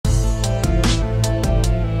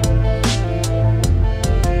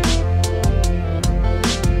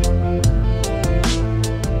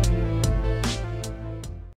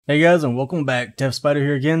Hey guys, and welcome back. Dev Spider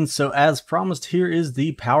here again. So as promised, here is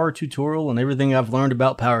the power tutorial and everything I've learned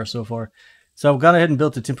about power so far. So I've gone ahead and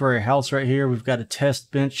built a temporary house right here. We've got a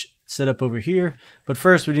test bench set up over here. But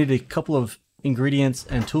first we need a couple of ingredients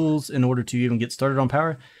and tools in order to even get started on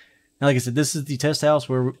power. Now, like I said, this is the test house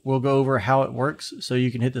where we'll go over how it works. So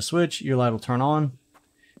you can hit the switch, your light will turn on.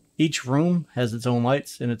 Each room has its own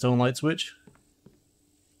lights and its own light switch.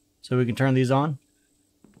 So we can turn these on.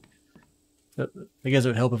 I guess it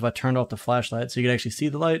would help if I turned off the flashlight so you could actually see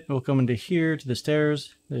the light. We'll come into here to the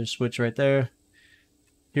stairs. There's a switch right there.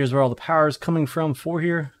 Here's where all the power is coming from for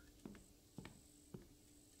here.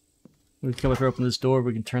 We can come up here, open this door.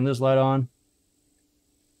 We can turn this light on.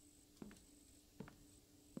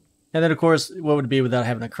 And then, of course, what would it be without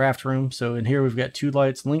having a craft room? So in here, we've got two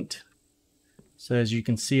lights linked. So as you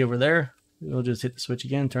can see over there, we'll just hit the switch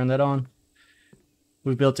again, turn that on.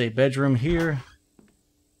 We've built a bedroom here.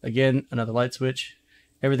 Again, another light switch.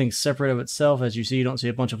 Everything's separate of itself. As you see, you don't see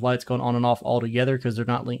a bunch of lights going on and off all together because they're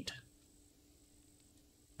not linked.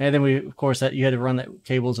 And then we, of course, you had to run the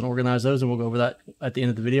cables and organize those, and we'll go over that at the end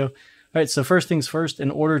of the video. All right, so first things first, in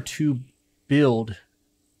order to build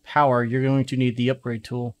power, you're going to need the upgrade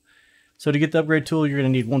tool. So to get the upgrade tool, you're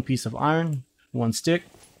going to need one piece of iron, one stick.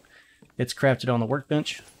 It's crafted on the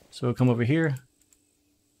workbench. So we'll come over here,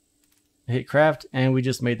 hit craft, and we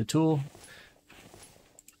just made the tool.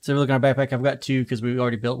 So if we're looking at our backpack, I've got two because we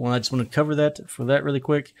already built one. I just want to cover that for that really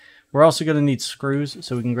quick. We're also going to need screws,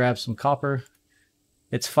 so we can grab some copper.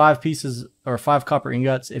 It's 5 pieces or 5 copper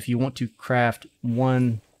ingots if you want to craft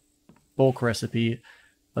one bulk recipe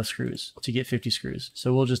of screws to get 50 screws.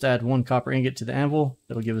 So we'll just add 1 copper ingot to the anvil.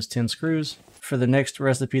 That'll give us 10 screws. For the next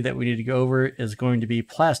recipe that we need to go over is going to be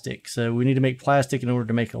plastic. So we need to make plastic in order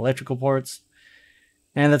to make electrical parts.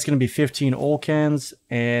 And that's going to be 15 oil cans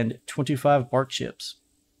and 25 bark chips.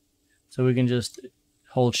 So we can just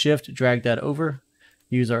hold shift, drag that over,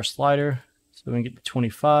 use our slider, so we can get to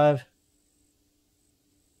 25.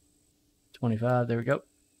 25, there we go.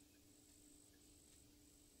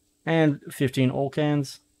 And 15 oil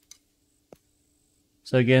cans.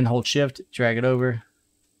 So again, hold shift, drag it over,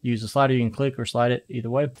 use the slider, you can click or slide it, either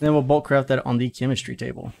way. Then we'll bulk craft that on the chemistry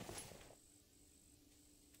table.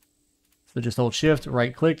 So just hold shift,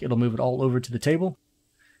 right click, it'll move it all over to the table.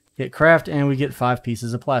 Hit craft and we get 5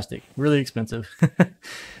 pieces of plastic. Really expensive.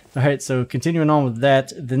 Alright, so continuing on with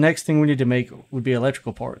that, the next thing we need to make would be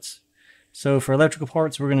electrical parts. So for electrical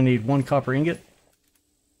parts, we're going to need 1 copper ingot,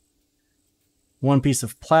 1 piece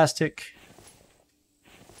of plastic.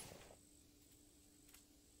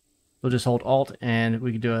 We'll just hold Alt and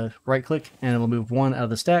we can do a right click and it'll move 1 out of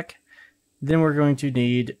the stack. Then we're going to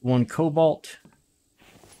need 1 cobalt,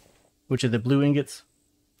 which are the blue ingots.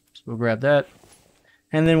 So we'll grab that.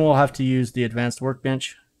 And then we'll have to use the advanced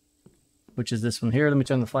workbench, which is this one here. Let me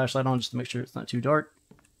turn the flashlight on just to make sure it's not too dark.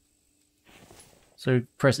 So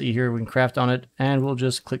press E here, we can craft on it, and we'll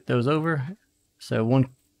just click those over. So 1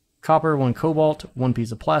 copper, 1 cobalt, 1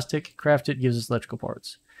 piece of plastic, craft it, gives us electrical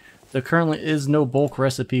parts. There currently is no bulk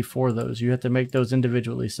recipe for those. You have to make those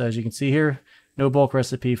individually. So as you can see here, no bulk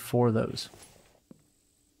recipe for those.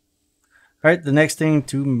 Alright, the next thing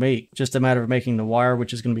to make, just a matter of making the wire,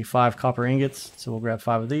 which is going to be 5 copper ingots. So we'll grab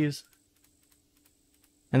 5 of these.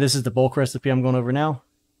 And this is the bulk recipe I'm going over now.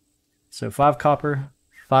 So 5 copper,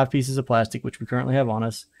 5 pieces of plastic, which we currently have on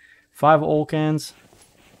us, 5 oil cans.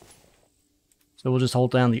 So we'll just hold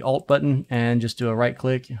down the Alt button and just do a right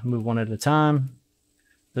click, move 1 at a time.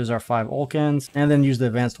 There's our 5 oil cans, and then use the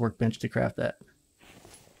advanced workbench to craft that.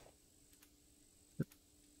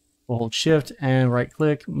 We'll hold shift and right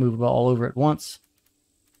click, move it all over at once.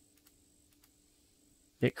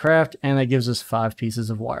 Hit craft, and that gives us 5 pieces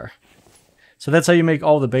of wire. So that's how you make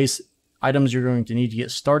all the base items you're going to need to get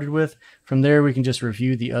started with. From there, we can just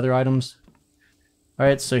review the other items. All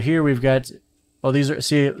right, so here we've got, well, these are,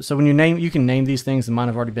 see, so when you name, you can name these things, and mine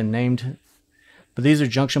have already been named. But these are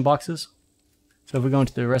junction boxes. So if we go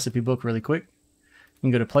into the recipe book really quick, you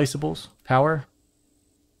can go to placeables, power,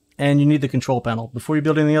 and you need the control panel. Before you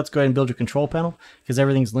build anything else, go ahead and build your control panel because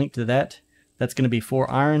everything's linked to that. That's going to be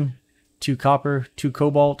 4 iron, 2 copper, 2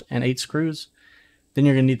 cobalt, and 8 screws. Then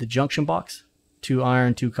you're going to need the junction box, 2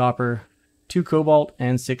 iron, 2 copper, 2 cobalt,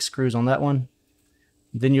 and 6 screws on that one.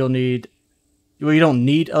 Then you'll need, well, you don't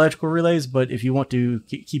need electrical relays, but if you want to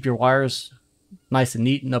keep your wires nice and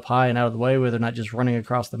neat and up high and out of the way where they're not just running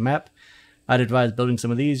across the map, I'd advise building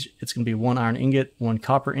some of these. It's going to be 1 iron ingot, 1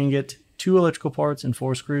 copper ingot, 2 electrical parts, and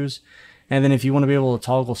 4 screws. And then if you want to be able to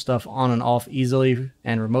toggle stuff on and off easily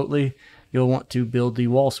and remotely, you'll want to build the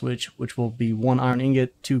wall switch, which will be 1 iron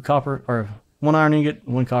ingot, 2 copper, or 1 iron ingot,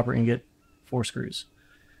 1 copper ingot, 4 screws.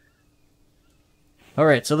 All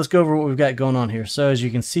right, so let's go over what we've got going on here. So as you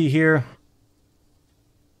can see here,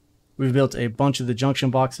 we've built a bunch of the junction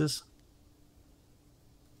boxes.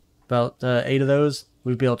 About 8 of those.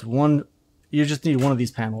 We've built one. You just need one of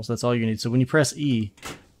these panels. That's all you need. So when you press E,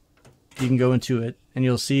 you can go into it, and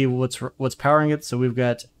you'll see what's powering it. So we've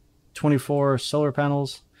got 24 solar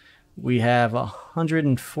panels. We have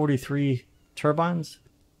 143 turbines,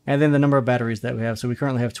 and then the number of batteries that we have. So we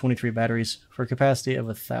currently have 23 batteries for a capacity of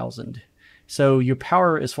 1,000. So your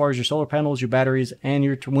power, as far as your solar panels, your batteries, and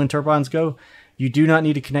your wind turbines go, you do not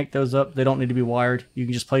need to connect those up. They don't need to be wired. You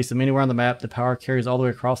can just place them anywhere on the map. The power carries all the way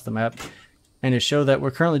across the map. And to show that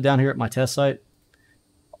we're currently down here at my test site,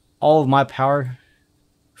 all of my power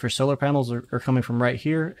for solar panels are coming from right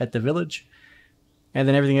here at the village. And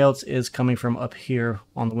then everything else is coming from up here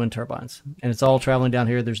on the wind turbines. And it's all traveling down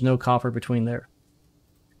here. There's no copper between there.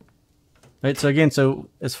 Right, so again,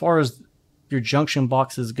 as far as your junction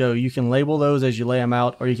boxes go, you can label those as you lay them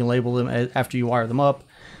out, or you can label them after you wire them up,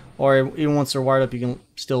 or even once they're wired up, you can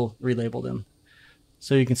still relabel them.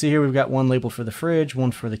 So you can see here we've got one label for the fridge,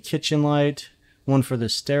 one for the kitchen light, one for the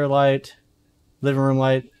stair light, living room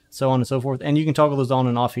light, so on and so forth. And you can toggle those on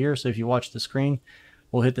and off here. So if you watch the screen,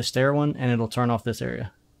 we'll hit the stair one and it'll turn off this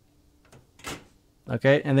area.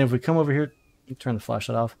 Okay, and then if we come over here, turn the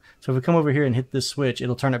flashlight off. So if we come over here and hit this switch,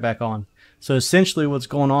 it'll turn it back on. So essentially what's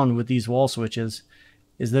going on with these wall switches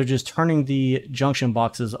is they're just turning the junction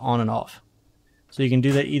boxes on and off. So you can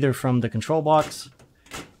do that either from the control box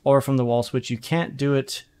or from the wall switch. You can't do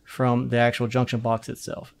it from the actual junction box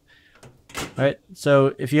itself. All right,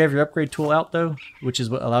 so if you have your upgrade tool out though, which is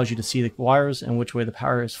what allows you to see the wires and which way the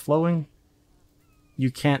power is flowing,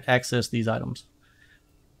 you can't access these items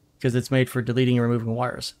because it's made for deleting and removing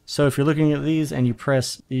wires. So if you're looking at these and you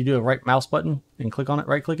do a right mouse button and click on it,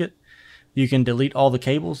 right click it, you can delete all the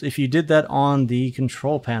cables. If you did that on the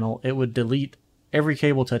control panel, it would delete every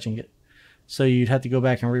cable touching it. So you'd have to go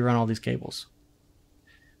back and rerun all these cables.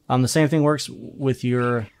 The same thing works with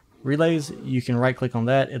your relays. You can right click on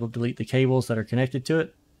that. It'll delete the cables that are connected to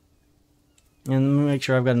it. And let me make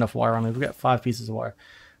sure I've got enough wire on me. We've got 5 pieces of wire.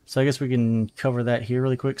 So I guess we can cover that here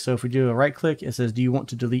really quick. So if we do a right click, it says, do you want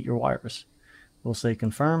to delete your wires? We'll say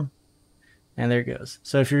confirm. And there it goes.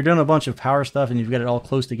 So if you're doing a bunch of power stuff and you've got it all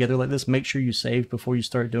close together like this, make sure you save before you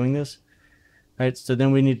start doing this. All right, so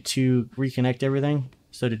then we need to reconnect everything.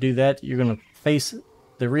 So to do that, you're going to face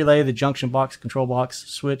the relay, the junction box, control box,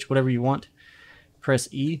 switch, whatever you want. Press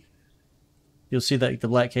E. You'll see that the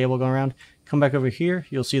black cable going around. Come back over here.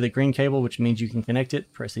 You'll see the green cable, which means you can connect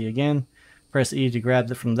it. Press E again. Press E to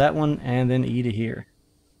grab it from that one, and then E to here.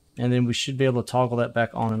 And then we should be able to toggle that back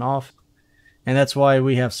on and off. And that's why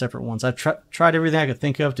we have separate ones. I've tried everything I could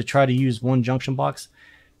think of to try to use one junction box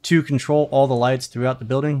to control all the lights throughout the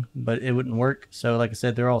building, but it wouldn't work. So like I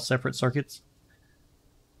said, they're all separate circuits.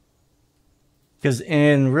 Because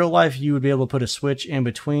in real life, you would be able to put a switch in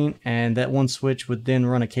between, and that one switch would then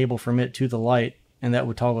run a cable from it to the light, and that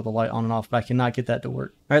would toggle the light on and off, but I cannot get that to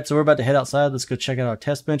work. All right, so we're about to head outside. Let's go check out our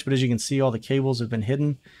test bench, but as you can see, all the cables have been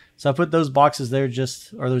hidden. So I put those boxes there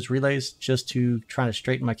or those relays, just to try to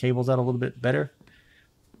straighten my cables out a little bit better.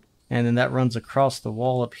 And then that runs across the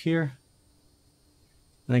wall up here.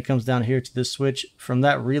 And then comes down here to this switch. From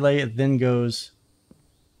that relay, it then goes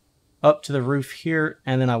up to the roof here,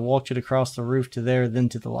 and then I walked it across the roof to there, then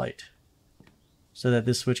to the light, so that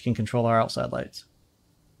this switch can control our outside lights.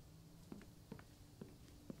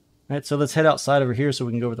 All right, so let's head outside over here so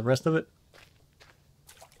we can go over the rest of it.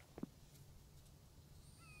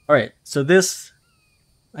 All right, so this,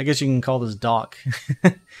 I guess you can call this dock.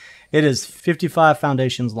 It is 55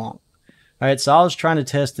 foundations long. All right, so I was trying to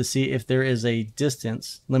test to see if there is a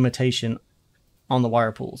distance limitation on the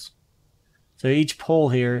wire pools. So each pole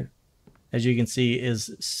here, as you can see,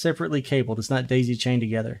 is separately cabled. It's not daisy chained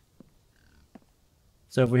together.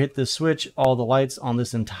 So if we hit this switch, all the lights on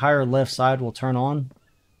this entire left side will turn on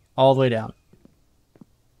all the way down.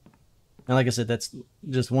 And like I said, that's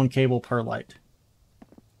just one cable per light.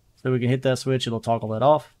 So we can hit that switch, it'll toggle that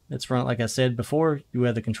off. It's run, like I said before, you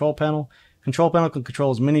have the control panel. Control panel can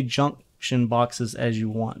control as many junction boxes as you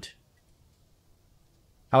want.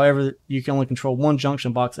 However, you can only control one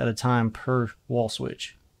junction box at a time per wall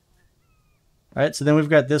switch. Alright, so then we've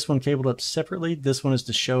got this one cabled up separately. This one is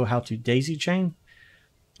to show how to daisy chain.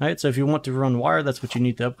 Alright, so if you want to run wire, that's what you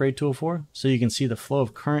need the upgrade tool for. So you can see the flow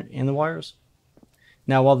of current in the wires.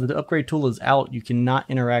 Now, while the upgrade tool is out, you cannot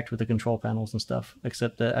interact with the control panels and stuff,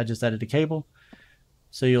 except that I just added a cable.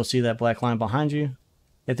 So you'll see that black line behind you.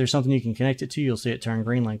 If there's something you can connect it to, you'll see it turn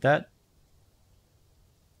green like that.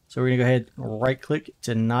 So we're going to go ahead and right click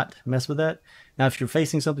to not mess with that. Now, if you're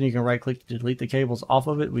facing something, you can right click to delete the cables off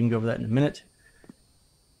of it. We can go over that in a minute.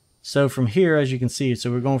 So from here, as you can see,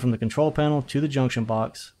 so we're going from the control panel to the junction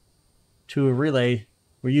box to a relay.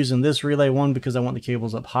 We're using this relay one because I want the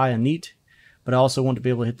cables up high and neat, but I also want to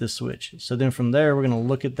be able to hit this switch. So then from there, we're going to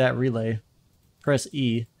look at that relay, press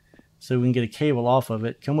E, so we can get a cable off of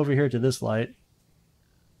it, come over here to this light,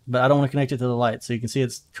 but I don't want to connect it to the light. So you can see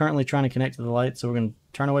it's currently trying to connect to the light, so we're going to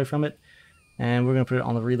turn away from it, and we're going to put it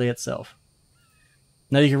on the relay itself.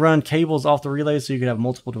 Now you can run cables off the relay, so you can have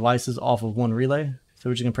multiple devices off of one relay. So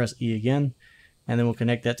we're just going to press E again, and then we'll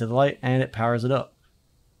connect that to the light, and it powers it up.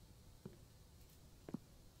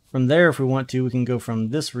 From there, if we want to, we can go from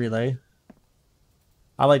this relay.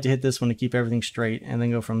 I like to hit this one to keep everything straight, and then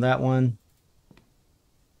go from that one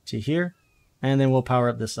to here, and then we'll power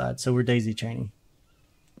up this side. So we're daisy chaining.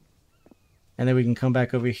 And then we can come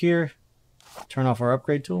back over here, turn off our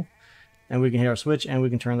upgrade tool, and we can hit our switch, and we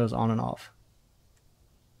can turn those on and off.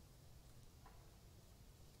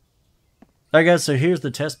 Alright guys, so here's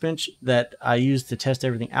the test bench that I used to test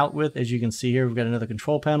everything out with. As you can see here, we've got another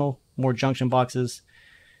control panel, more junction boxes,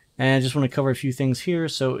 and I just want to cover a few things here.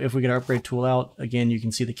 So if we get our upgrade tool out, again, you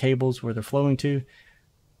can see the cables where they're flowing to.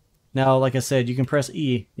 Now, like I said, you can press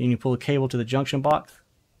E and you pull a cable to the junction box,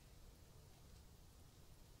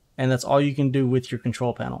 and that's all you can do with your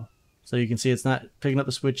control panel. So you can see it's not picking up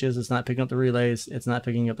the switches, it's not picking up the relays, it's not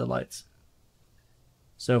picking up the lights.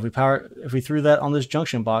 So if we threw that on this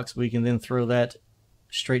junction box, we can then throw that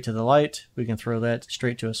straight to the light. We can throw that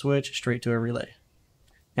straight to a switch, straight to a relay.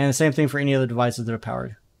 And the same thing for any other devices that are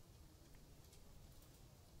powered.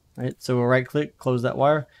 All right, so we'll right click, close that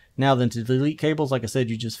wire. Now then, to delete cables, like I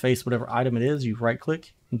said, you just face whatever item it is, you right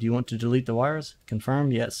click. Do you want to delete the wires?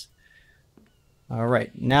 Confirm, yes. All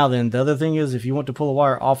right, now then, the other thing is if you want to pull a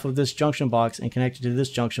wire off of this junction box and connect it to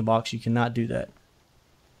this junction box, you cannot do that.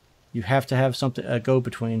 You have to have something, a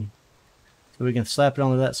go-between. So we can slap it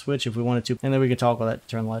onto that switch if we wanted to, and then we can toggle that to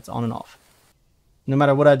turn the lights on and off. No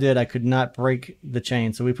matter what I did, I could not break the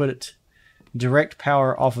chain. So we put it direct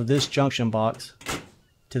power off of this junction box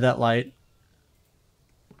to that light.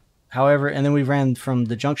 However, and then we ran from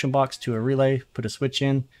the junction box to a relay, put a switch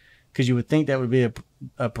in, because you would think that would be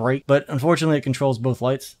a break, but unfortunately it controls both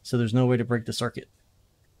lights, so there's no way to break the circuit.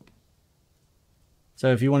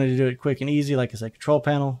 So if you wanted to do it quick and easy, like I said, control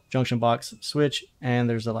panel, junction box, switch, and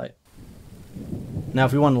there's the light. Now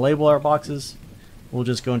if we want to label our boxes, we'll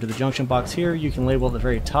just go into the junction box here. You can label at the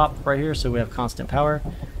very top right here, so we have constant power.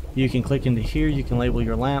 You can click into here, you can label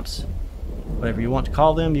your lamps, whatever you want to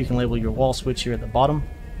call them. You can label your wall switch here at the bottom,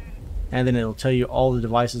 and then it'll tell you all the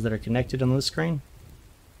devices that are connected on this screen.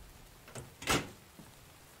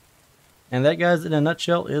 And that, guys, in a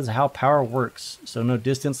nutshell, is how power works. So no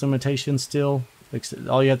distance limitation still.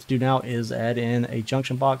 All you have to do now is add in a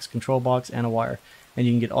junction box, control box, and a wire, and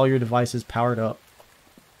you can get all your devices powered up.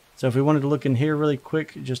 So if we wanted to look in here really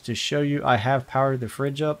quick, just to show you, I have powered the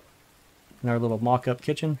fridge up in our little mock-up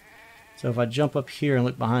kitchen. So if I jump up here and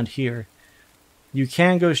look behind here, you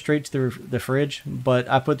can go straight to the fridge, but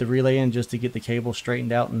I put the relay in just to get the cable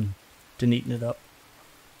straightened out and to neaten it up.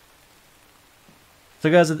 So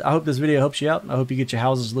guys, I hope this video helps you out. I hope you get your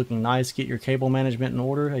houses looking nice, get your cable management in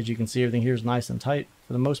order. As you can see, everything here is nice and tight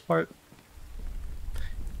for the most part.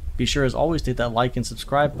 Be sure as always to hit that like and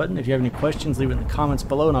subscribe button. If you have any questions, leave it in the comments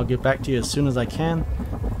below and I'll get back to you as soon as I can.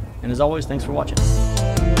 And as always, thanks for watching.